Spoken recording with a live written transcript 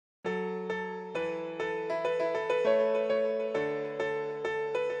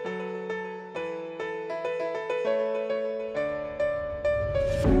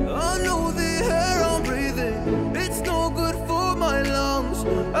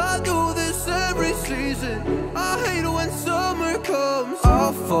season. I hate it when summer comes.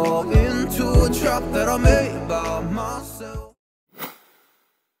 I fall into a trap that I made by myself.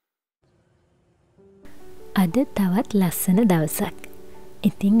 අද තවත් ලස්සන දවසක්.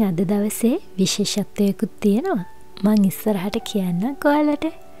 ඉතින් අද දවසේ විශේෂත්වයකුත් තියෙනවා. මං ඉස්සරහට කියන්නම් ඔයාලට.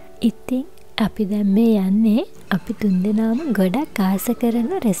 ඉතින් අපි දැන් මේ යන්නේ අපි තුන්දෙනාම ගොඩක් ආස කරන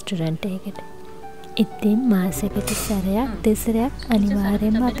රෙස්ටොරන්ට් එකකට. ඉතින් මාසෙකට සැරයක් දෙසරයක්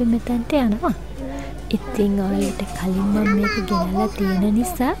අනිවාර්යයෙන්ම අපි මෙතනට යනවා. ඉතින් ඔයාලට කලින් මම මේක ගෙනල්ලා තියෙන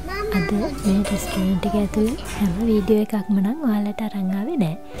නිසා අද මේ රෙස්ටොරන්ට් එක ඇතුලේ හැම වීඩියෝ එකක්ම නම් ඔයාලට අරන් ආවේ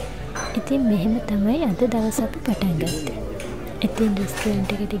නැහැ. ඉතින් මෙහෙම තමයි අද දවස අපි පටන් ගත්තේ. ඉතින්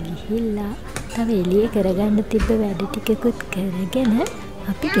රෙස්ටොරන්ට් එකට ගිහිල්ලා තව එළියේ කරගන්න තිබ්බ වැඩ ටිකකුත් කරගෙන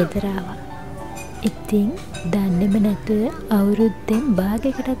අපි ගෙදර ආවා. ඉතින් දන්නේම නැතුව අවුරුද්දෙන්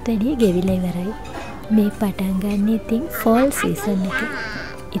භාගයකටත් වැඩිය ගෙවිලා ඉවරයි. මේ පටන් ගන්න ඉතින් ෆෝල් සීසන් එක.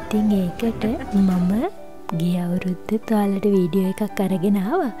 ඉතින් ඒකට මම ගිය අවුරුද්දේ ඔයාලට වීඩියෝ එකක් අරගෙන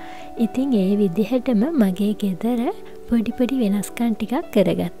ආවා. ඉතින් ඒ විදිහටම මගේ ගෙදර පොඩි පොඩි වෙනස්කම් ටිකක්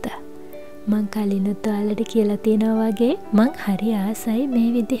කරගත්තා. මං කලිනුත් ඔයාලට කියලා තියෙනවා වගේ මං හරි ආසයි මේ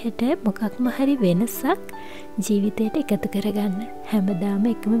විදිහට මොකක්ම හරි වෙනසක් ජීවිතේට එකතු කරගන්න. හැමදාම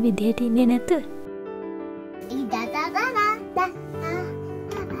එකම විදිහට ඉන්නේ නැතුව.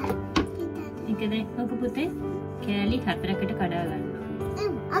 ඔක පුතේ කෑලි 4කට කඩා ගන්න.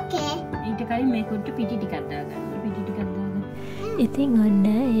 Okay. ඊට කලින් මේ කුට්ට පිටි ටිකක් දාගන්න. පිටි ටිකක් දාගන්න. ඉතින් ඔන්න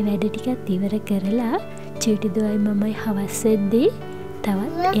ඒ වැඩ ටිකත් ඉවර කරලා චූටි දුවයි මමයි හවස් වෙද්දී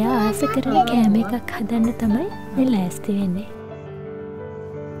තවත් එයා ආස කරන කෑම එකක් හදන්න තමයි මේ ලෑස්ති වෙන්නේ.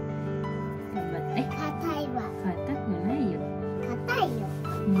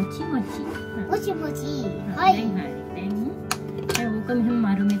 මොචි මොචි. Mochi mochi. හරි හරි. දැන් ඕක මෙහෙම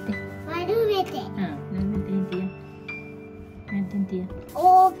මරු මෙතේ. Maru mete. මෙතෙන් තිය. මෙතෙන් තිය.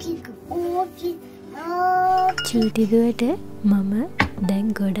 Okay. චූටි දුවට මම දැන්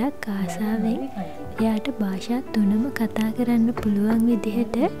ගොඩක් ආසාවෙන් එයාට භාෂා 3ම කතා කරන්න පුළුවන්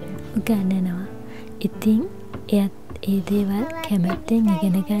විදිහට උගන්වනවා. ඉතින් එයත් ඒ දේවල් කැමැත්තෙන්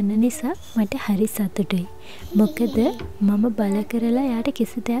ඉගෙන ගන්න නිසා මට හරි සතුටුයි. මොකද මම බල කරලා එයාට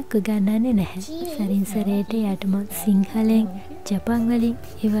කිසි දෙයක් උගන්වන්නේ නැහැ. සරින් සරේට එයාට මම සිංහලෙන්, ජපන් වලින්,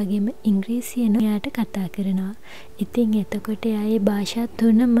 ඒ වගේම ඉංග්‍රීසියෙන් එයාට කතා කරනවා. ඉතින් එතකොට එයා මේ භාෂා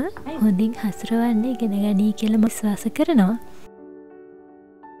 3ම හොඳින් හසුරවන්න ඉගෙන ගනී කියලා මම විශ්වාස කරනවා.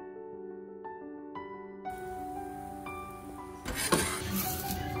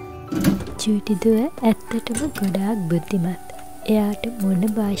 චූටි දුව ඇත්තටම ගොඩාක් බුද්ධිමත්. එයාට මොන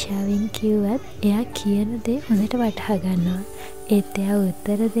භාෂාවෙන් කිව්වත් එයා කියන දේ හොඳට වටහා ගන්නවා. ඒත් එයා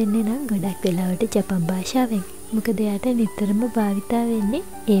උත්තර දෙන්නේ නම් ගොඩක් වෙලාවට ජපන් භාෂාවෙන්. මොකද එයාට නිතරම භාවිතා වෙන්නේ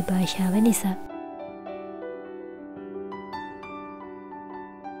ඒ භාෂාව නිසා.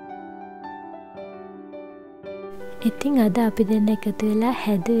 ඉතින් අද අපි දෙන්න එකතු වෙලා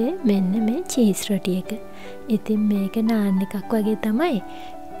හැදුවේ මෙන්න මේ චීස් රොටි එක. ඉතින් මේක නාන් එකක් වගේ තමයි.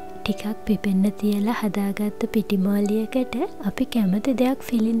 ටිකක් පිපෙන්න තියලා හදාගත්ත පිටිමෝලියකට අපි කැමති දෙයක්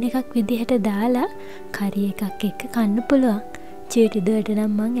ෆිලින් එකක් විදිහට දාලා කරි එකක් එක්ක කන්න පුළුවන්. චූටි දුවට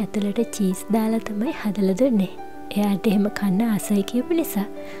නම් මං ඇතුළට චීස් දාලා තමයි හදලා දුන්නේ. එයාට එහෙම කන්න ආසයි කියපු නිසා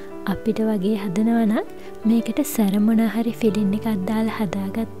අපිට වගේ හදනවා නම් මේකට සැර මොනා හරි ෆිලින් එකක් දාලා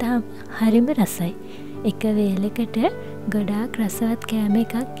හදාගත්තාම හරිම රසයි. එක වේලකට ගොඩාක් රසවත් කෑම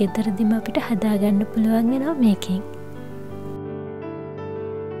එකක් ගෙදරදිම අපිට හදාගන්න පුළුවන් වෙනවා මේකෙන්.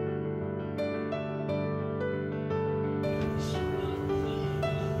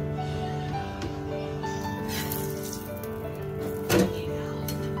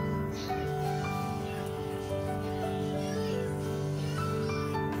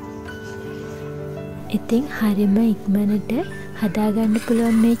 ඉතින් හරිම ඉක්මනට හදාගන්න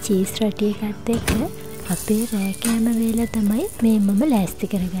පුළුවන් මේ චීස් රොටි එකත් එක්ක අපේ රෑ කෑම වේල තමයි මේ මම ලෑස්ති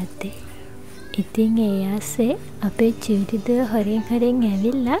කරගත්තේ. ඉතින් ඒ ආසේ අපේ චූටි දුව හොරෙන්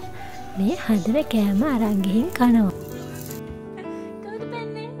ඇවිල්ලා මේ හදන කෑම අරන් ගිහින් කනවා. කවුද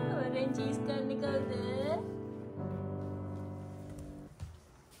පන්නේ? හොරෙන් චීස් කන්නේ කවුද?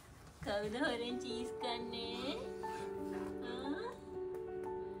 කවුද හොරෙන් චීස් කන්නේ?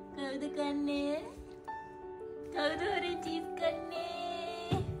 කවුද කන්නේ? කවුද හොරෙන් චීස්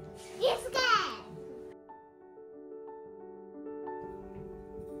කන්නේ? Yes, guys.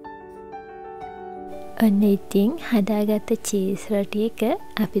 ඔන්න ඉතින් හදාගත්ත චීස් රොටි එක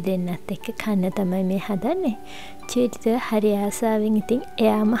අපි දෙන්නත් එක්ක කන්න තමයි මේ හදන්නේ. චූටි දුව හරි ආසාවෙන් ඉතින්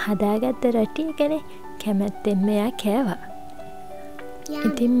එයාම හදාගත්ත රොටි එකනේ කැමැත්තෙන් මෙයා කෑවා.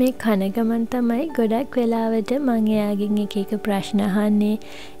 ඉතින් මේ කන ගමන් තමයි ගොඩක් වෙලාවට මං එයාගෙන් එක එක ප්‍රශ්න අහන්නේ.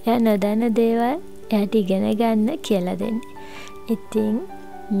 එයා නොදන්න දේවල් එයාට ඉගෙන ගන්න කියලා දෙන්නේ. ඉතින්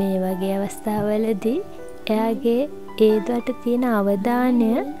මේ වගේ අවස්ථාවලදී එයාගේ ඒදට තියෙන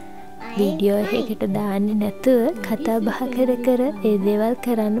අවධානය වීඩියෝ එකකට දාන්නේ නැතුව කතා බහ කර කර ඒ දේවල්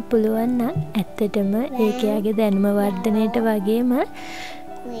කරන්න පුළුවන් නම් ඇත්තටම ඒක එයාගේ දැනුම වර්ධනයට වගේම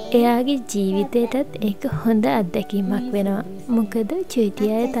එයාගේ ජීවිතයටත් ඒක හොඳ අත්දැකීමක් වෙනවා. මොකද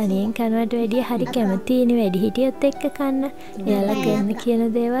චුටි අය තනියෙන් කනවට වැඩිය හරි කැමතියිනේ වැඩිහිටියොත් එක්ක කන්න. එයාලා කරන කියන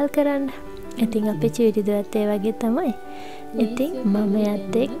දේවල් කරන්න. ඉතින් අපේ චුටි දුවත් ඒ වගේ තමයි. ඉතින් මම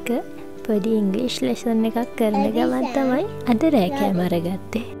එයාත් එක්ක පොඩි ඉංග්‍රීසි ලෙසන් එකක් කරන ගමන් තමයි අද රෑ කෑම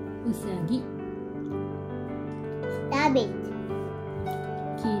අරගත්තේ. උසගි, rabbit,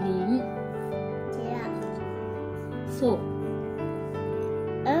 කිරින්, giraffe, සෝ,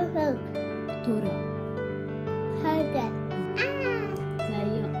 elephant, තොර, tiger,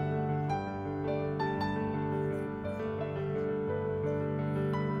 ලයියෝ,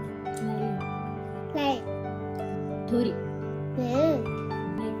 lion, තොරි, bear,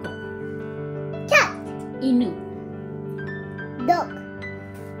 දෙකෝ, cat, Inu, dog,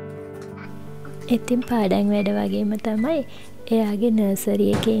 ඉතින් පාඩම් වැඩ වගේම තමයි එයාගේ නර්සරි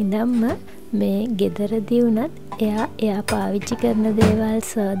එකේ ඉඳන්ම මේ ගෙදරදී වුණත් එයා පාවිච්චි කරන දේවල්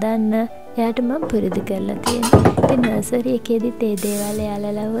සොදන්න එයාට මම පුරුදු කරලා තියෙනවා. ඉතින් නර්සරි එකේදීත් ඒ දේවල්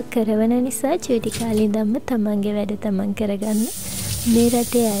එයාලව කරවන නිසා චුටි කාලේ ඉඳන්ම තමන්ගේ වැඩ තමන් කරගන්න මේ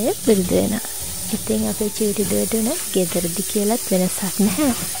රටේ අය පුරුදු වෙනවා. ඉතින් අපේ චුටි දුවට උනත් ගෙදරදී කියලාත් වෙනසක්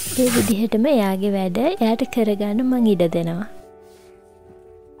නැහැ. ඒ විදිහටම එයාගේ වැඩ එයාට කරගන්න මං ඉඩ දෙනවා.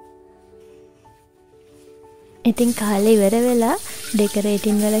 ඉතින් කාලේ ඉවර වෙලා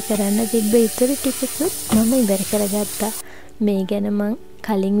ඩෙකොරේටින් වල කරන්න තිබ්බ ඉතුරු ටිකකුත් මම ඉවර කරගත්තා. මේ ගැන මං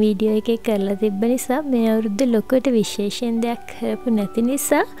කලින් වීඩියෝ එකේ කරලා තිබ්බ නිසා මේ අවුරුද්ද ලොකුවට විශේෂයෙන් දෙයක් කරපු නැති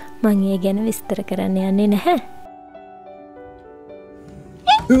නිසා මං ඒ ගැන විස්තර කරන්න යන්නේ නැහැ.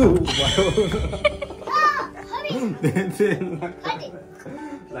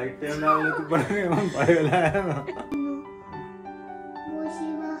 ලයිට් එක නාවල තුබරනේ මම බය වෙලා යනවා.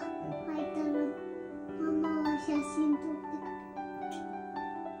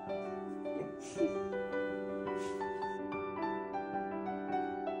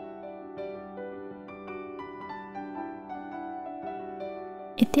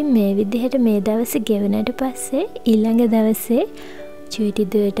 ඉතින් මේ විදිහට මේ දවස ගෙවනට පස්සේ ඊළඟ දවසේ චුටි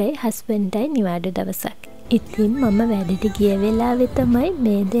දුවටයි හස්බන්ඩ්ටයි නිවාඩු දවසක්. ඉතින් මම වැඩට ගිය වෙලාවේ තමයි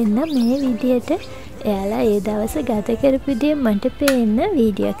මේ දෙන්න මේ විදිහට එයාලා ඒ දවස ගත කරපු විදිය මට පේන්න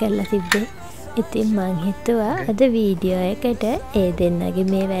වීඩියෝ කරලා තිබ්බේ. ඉතින් මං හිතුවා අද වීඩියෝ එකට ඒ දෙන්නගේ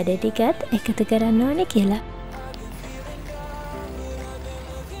මේ වැඩ ටිකත් එකතු කරන්න ඕනේ කියලා.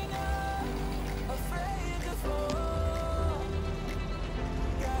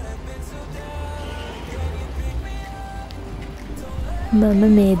 මම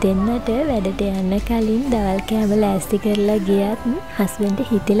මේ දෙන්නට වැඩට යන්න කලින් දවල් කෑම ලෑස්ති කරලා ගියත් හස්බන්ඩ්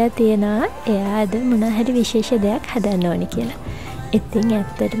හිතලා තියෙනවා එයා අද මොන හරි විශේෂ දෙයක් හදන්න ඕනි කියලා. ඉතින්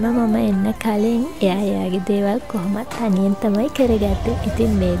ඇත්තටම මම එන්න කලින් එයාගේ දේවල් කොහොමත් තනියෙන් තමයි කරගත්තේ.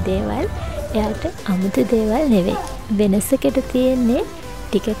 ඉතින් මේ දේවල් එයාට අමුතු දේවල් නෙවෙයි. වෙනසකට තියෙන්නේ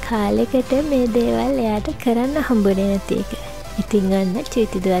ටික කාලයකට මේ දේවල් එයාට කරන්න හම්බුනේ නැති එක. ඉතින් අන්න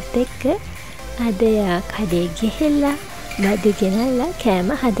චුටි දුවත් එක්ක අද එයා කඩේ ගිහිල්ලා බඩු ගෙනල්ලා කෑම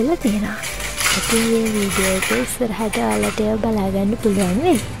හදලා තියෙනවා. ඉතින් මේ වීඩියෝ එක ඉස්සරහට ඔයාලට ඒවා බලා ගන්න පුළුවන්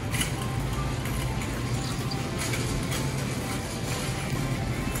වෙයි.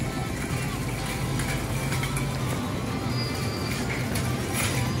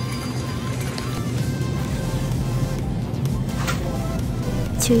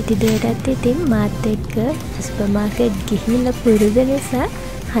 චුටි දෙයටත් ඉතින් මාත් එක්ක සුපර් මාකට් ගිහිල්ලා පුරුදු නිසා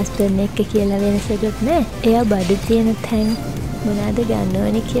හස්බන්ඩ් එක්ක කියලා වෙනසකුත් නෑ. එයා බඩු තියෙන තැන් මොනවද ගන්න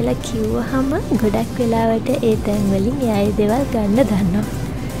ඕනේ කියලා කිව්වහම ගොඩක් වෙලාවට ඒ තැන් වලින් එයා ඒ දේවල් ගන්න දන්නවා.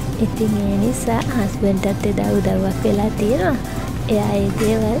 ඉතින් ඒ නිසා හස්බන්ඩ්ටත් එදා උදව්වක් වෙලා තියෙනවා. එයා ඒ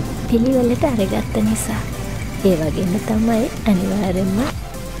දේවල් පිළිවෙලට අරගත්ත නිසා. ඒ වගේම තමයි අනිවාර්යෙන්ම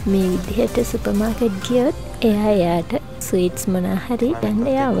මේ විදිහට සුපර් මාකට් ගියොත් එයාට ස්වීට්ස් මොනවා හරි ගන්න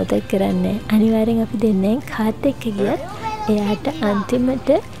එයා අවතක් කරන්නේ. අනිවාර්යෙන් අපි දෙන්නෙන් කාත් එක්ක ගියත් එයාට අන්තිමට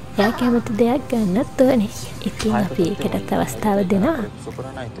එයා කැමති දෙයක් ගන්නත් ඕනේ. ඉතින් අපි ඒකටත් අවස්ථාව දෙනවා.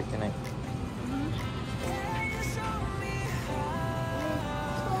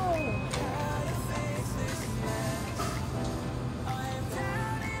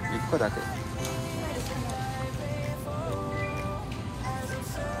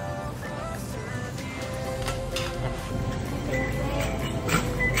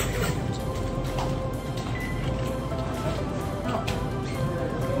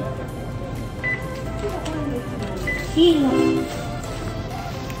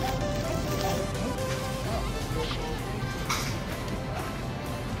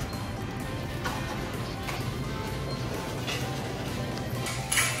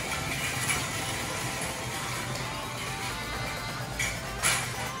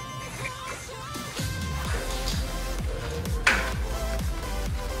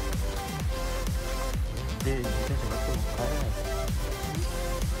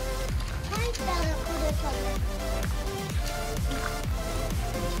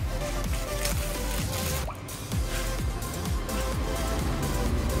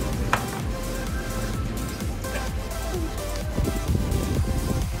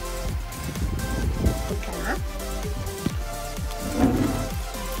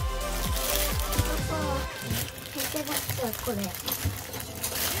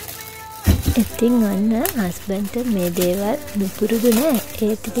 ඉතින් ඔන්න හස්බන්ඩ්ට මේ දේවල් නුපුරුදු නෑ.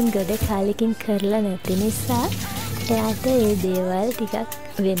 ඒත් ඉතින් ගොඩ කාලෙකින් කරලා නැති නිසා එයාට ඒ දේවල් ටිකක්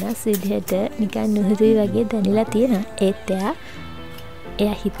වෙනස් විදිහට නිකන් නුහුරුයි වගේ දැනෙලා තියෙනවා. ඒත්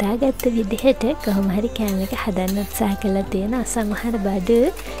එයා හිතාගත්ත විදිහට කොහොම හරි කෑම එක හදන්න උත්සාහ කළා තියෙනවා. සමහර බඩු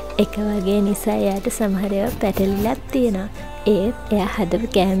එක වගේ නිසා එයාට සමහර ඒවා පැටලිලත් තියෙනවා. ඒත් එයා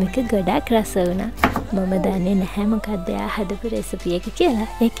හදපු කෑම එක ගොඩාක් රස වුණා. මම දන්නේ නැහැ මොකක්ද එයා හදපු රෙසිපි එක කියලා.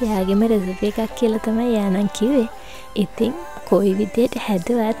 ඒක එයාගේම රෙසිපි එකක් කියලා තමයි එයා නම් කිව්වේ. ඉතින් කොයි විදිහට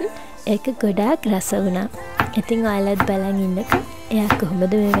හැදුවත් ඒක ගොඩාක් රස වුණා. ඉතින් ඔයාලත් බලන් ඉන්නකෝ එයා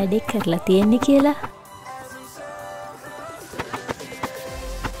කොහොමද මේ වැඩේ කරලා තියෙන්නේ කියලා.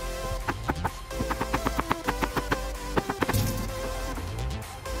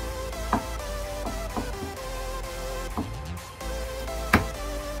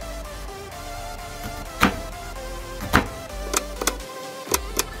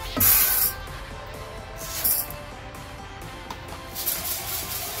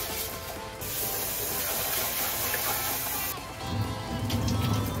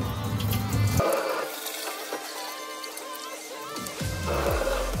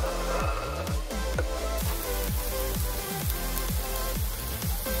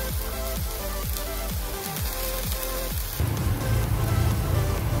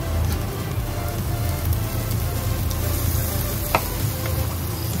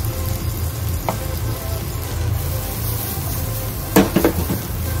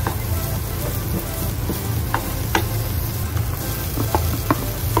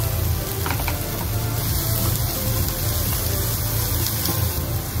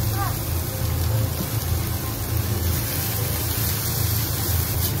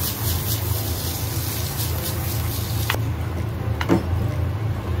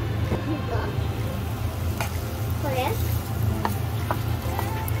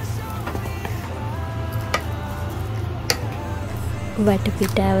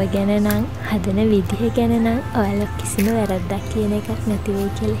 වටපිටාව ගැන නම් හදන විදිහ ගැන නම් ඔයාලා කිසිම වැරද්දක් කියන එකක් නැති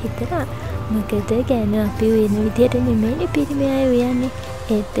වෙයි කියලා හිතනවා. මොකද ගැන අපි වෙන විදිහට නෙමෙයි පිරිමි අය උයන්නේ.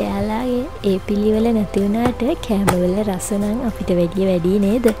 ඒත් එයාලාගේ ඒ පිළිවෙල නැති වුණාට කැමවල රස නම් අපිට වැඩි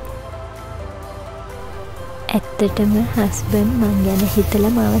නේද? ඇත්තටම හස්බන්ඩ් මං ගැන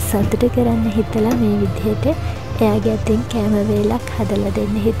හිතලා මාව සතුට කරන්න හිතලා මේ විදිහට එයාගේ අතින් කෑම වේලක් හදලා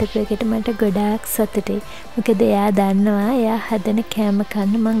දෙන්න හිතපු එකට මට ගොඩාක් සතුටුයි. මොකද එයා දන්නවා එයා හදන කෑම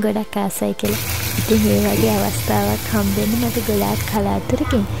කන්න මං ගොඩක් ආසයි කියලා. ඉතින් මේ වගේ අවස්ථාවක් හම්බෙන්න මට ගොඩාක්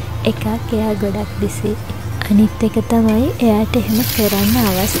කලාතුරකින් එකක් එයා ගොඩක් බිසි. අනිත් එක තමයි එයාට එහෙම කරන්න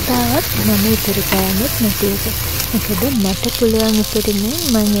අවස්ථාවක් මම ඉතුරු කරන්නේ නැති එක. මොකද මට පුළුවන් උපරිමයෙන්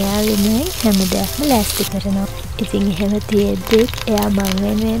මං එයා වෙනුවෙන් හැම දෙයක්ම ලෑස්ති කරනවා. ඉතින් එහෙම තියෙද්දි එයා මං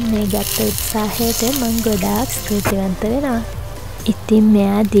වෙනුවෙන් මේ ගත්ත උත්සාහයට මං ගොඩාක් ස්තුතිවන්ත වෙනවා. ඉතින්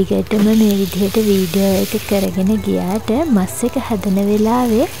මෙයා දිගටම මේ විදිහට වීඩියෝ එක කරගෙන ගියාට මස් එක හදන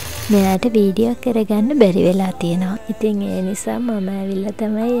වෙලාවේ මෙයාට වීඩියෝ කරගන්න බැරි වෙලා තියෙනවා. ඉතින් ඒ නිසා මම ඇවිල්ලා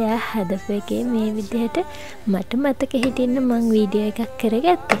තමයි එයා හදපු එකේ මේ විදිහට මට මතක හිටින්න මං වීඩියෝ එකක්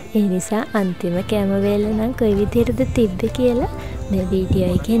කරගත්තා. ඒ නිසා අන්තිම කැම වේල නම් කොයි විදිහටද තිබ්බේ කියලා මේ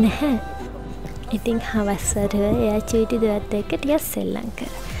වීඩියෝ එකේ නැහැ. ඉතින් හවස්වර එයා චූටි දුවත් එක්ක ටිකක් සෙල්ලම්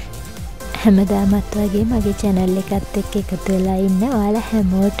කරා. හැමදාමත් වගේ මගේ channel එකත් එක්ක එකතු වෙලා ඉන්න ඔයාලා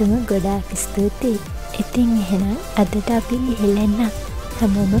හැමෝටම ගොඩාක් ස්තුතියි. ඉතින් එහෙනම් අදට අපි ගිහින් එන්න.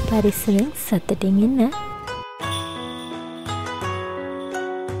 හැමෝම පරිස්සමෙන් සතුටින් ඉන්න.